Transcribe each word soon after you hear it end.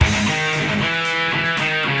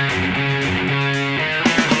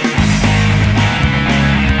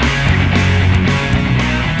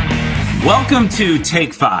Welcome to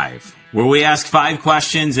Take 5, where we ask 5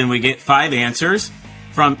 questions and we get 5 answers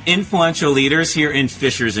from influential leaders here in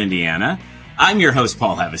Fishers, Indiana. I'm your host,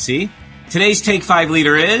 Paul Hevesy. Today's Take 5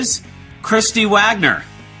 leader is Christie Waggoner.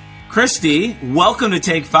 Christie, welcome to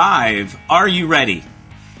Take 5. Are you ready?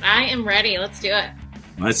 I am ready. Let's do it.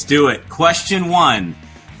 Let's do it. Question 1.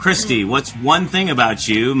 Christie, what's one thing about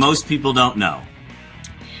you most people don't know?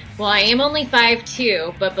 Well, I am only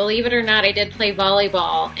 5'2", but believe it or not, I did play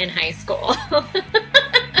volleyball in high school.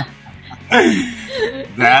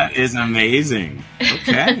 That is amazing.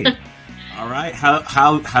 Okay. All right.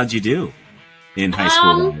 How'd you do in high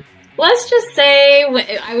school? Let's just say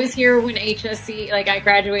I was here when HSC, I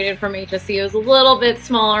graduated from HSC. It was a little bit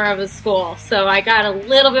smaller of a school, so I got a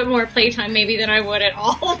little bit more playtime maybe than I would at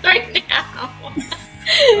all right now.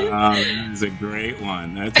 That is a great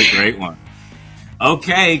one. That's a great one.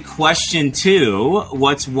 Okay, question 2.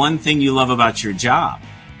 What's one thing you love about your job?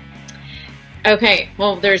 Okay,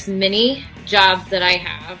 well, there's many jobs that I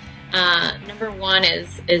have. Number 1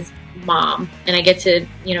 is mom, and I get to,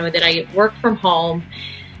 that I work from home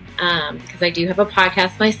because I do have a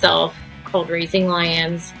podcast myself called Raising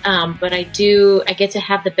Lions. But I get to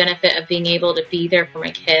have the benefit of being able to be there for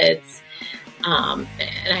my kids. And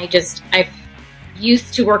I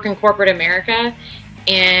used to work in corporate America,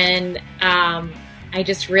 and I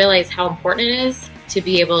just realized how important it is to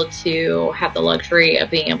be able to have the luxury of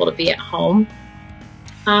being able to be at home.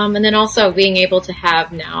 And then also being able to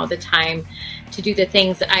have now the time to do the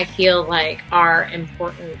things that I feel like are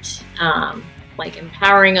important, like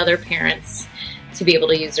empowering other parents to be able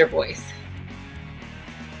to use their voice.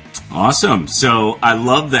 Awesome. So I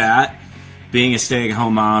love that. Being a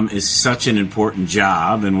stay-at-home mom is such an important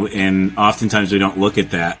job, and oftentimes we don't look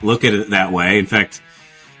at it that way. In fact,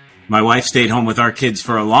 my wife stayed home with our kids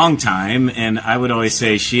for a long time, and I would always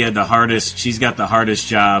say she's got the hardest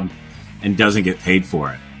job and doesn't get paid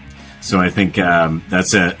for it. So I think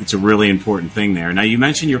it's a really important thing there. Now, you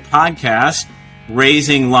mentioned your podcast,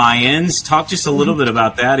 Raising Lions. Talk just a little bit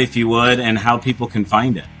about that, if you would, and how people can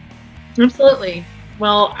find it. Absolutely.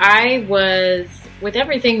 Well, I was, with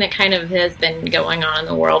everything that kind of has been going on in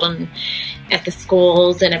the world and at the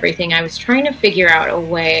schools and everything, I was trying to figure out a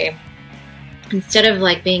way, instead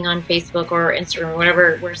of being on Facebook or Instagram or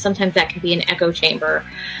whatever, where sometimes that can be an echo chamber.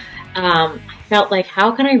 I felt like,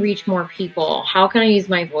 how can I reach more people? How can I use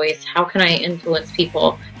my voice? How can I influence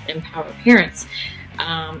people and empower parents?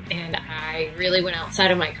 And I really went outside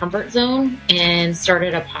of my comfort zone and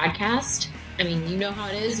started a podcast. I mean, you know how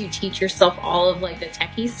it is. You teach yourself all of the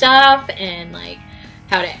techie stuff and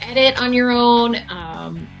how to edit on your own.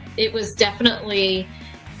 It was definitely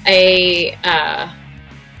a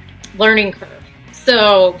learning curve.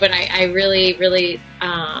 So, but I really, really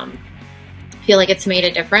feel like it's made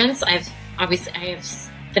a difference. I have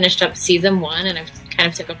finished up season 1 and I've kind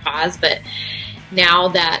of took a pause, but now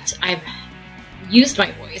that I've used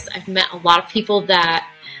my voice, I've met a lot of people that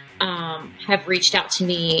have reached out to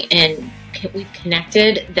me, and we've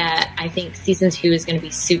connected, that I think season 2 is going to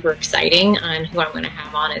be super exciting on who I'm going to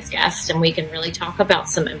have on as guests, and we can really talk about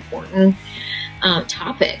some important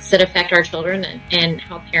topics that affect our children and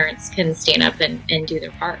how parents can stand up and do their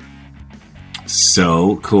part.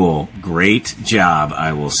 So cool. Great job,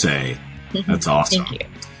 I will say. That's awesome. Thank you.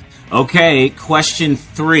 Okay, question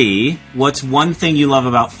 3. What's one thing you love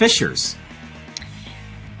about Fishers?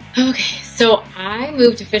 Okay, so I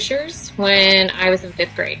moved to Fishers when I was in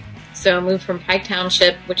 5th grade. So I moved from Pike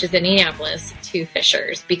Township, which is Indianapolis, to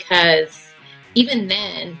Fishers, because even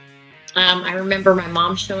then, I remember my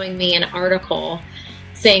mom showing me an article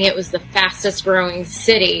saying it was the fastest growing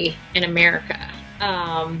city in America.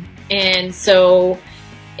 And so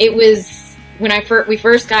it was, when we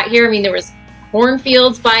first got here, there was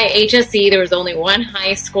cornfields by HSC. There was only one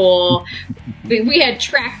high school. We had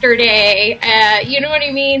tractor day. You know what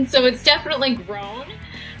I mean? So it's definitely grown.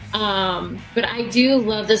 But I do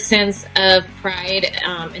love the sense of pride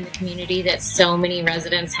in the community that so many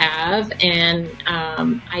residents have. And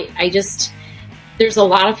there's a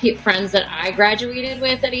lot of friends that I graduated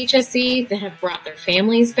with at HSC that have brought their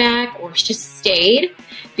families back or just stayed,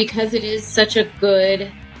 because it is such a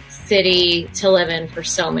good city to live in for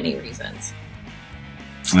so many reasons.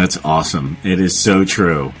 That's awesome. It is so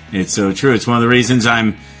true. It's so true. It's one of the reasons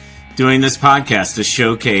I'm doing this podcast, to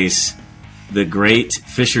showcase the great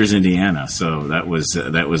Fishers, Indiana. So that was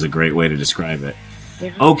a great way to describe it.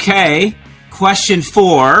 Yeah. Okay, question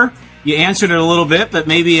 4. You answered it a little bit, but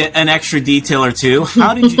maybe an extra detail or two.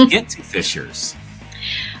 How did you get to Fishers?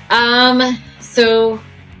 So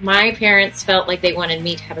my parents felt like they wanted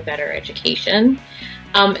me to have a better education.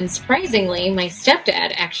 And surprisingly, my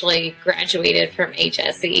stepdad actually graduated from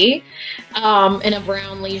HSE in a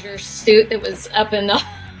brown leisure suit that was up in the...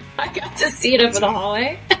 I got to see it up in the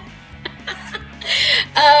hallway.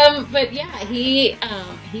 But yeah, he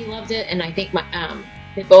loved it, and I think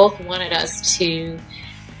they both wanted us to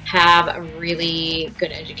have a really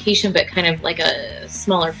good education, but kind of like a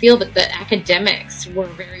smaller field. But the academics were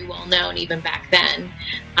very well known even back then.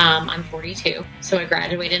 I'm 42, so I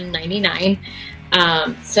graduated in '99.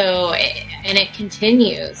 And it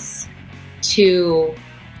continues to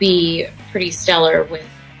be pretty stellar with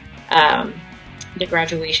the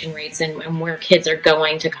graduation rates and where kids are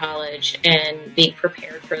going to college and being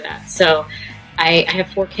prepared for that. So I have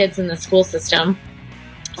 4 kids in the school system.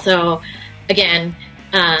 So again,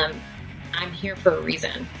 I'm here for a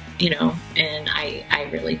reason, and I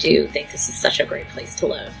really do think this is such a great place to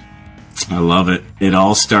live. I love it. It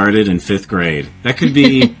all started in 5th grade. That could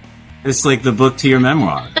be, it's like the book to your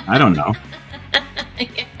memoir. I don't know.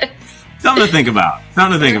 Yes. Something to think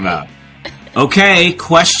about. Okay,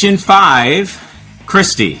 question 5.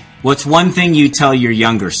 Christie, what's one thing you tell your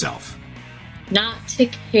younger self? Not to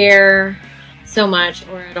care so much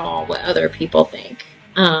or at all what other people think.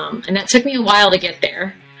 And that took me a while to get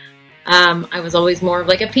there. I was always more of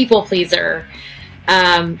like a people pleaser.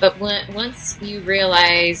 But once you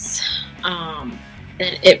realize that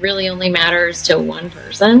it really only matters to one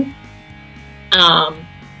person,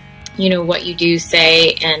 what you do,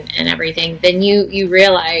 say, and everything, then you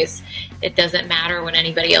realize it doesn't matter what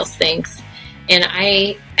anybody else thinks. And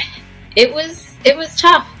it was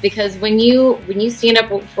tough, because when you stand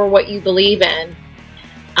up for what you believe in,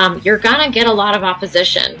 you're gonna get a lot of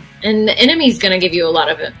opposition, and the enemy's gonna give you a lot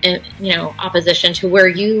of opposition, to where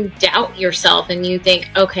you doubt yourself and you think,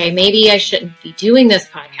 okay, maybe I shouldn't be doing this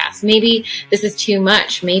podcast. Maybe this is too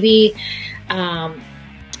much. Maybe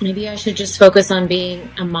I should just focus on being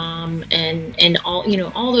a mom and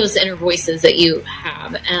all those inner voices that you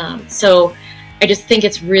have. So I just think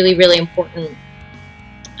it's really, really important.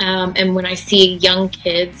 And when I see young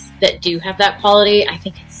kids that do have that quality, I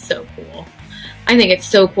think it's so cool. I think it's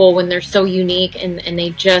so cool when they're so unique and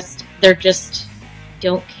they're just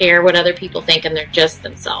don't care what other people think, and they're just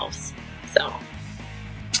themselves. So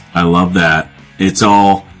I love that. It's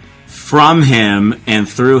all from him and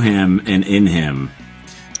through him and in him.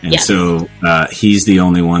 And yes. So he's the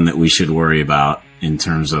only one that we should worry about in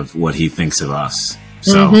terms of what he thinks of us.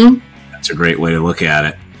 So that's a great way to look at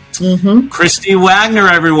it. Christie Waggoner,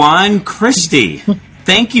 everyone. Christie,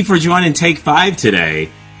 thank you for joining Take 5 today.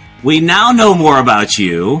 We now know more about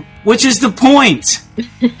you, which is the point.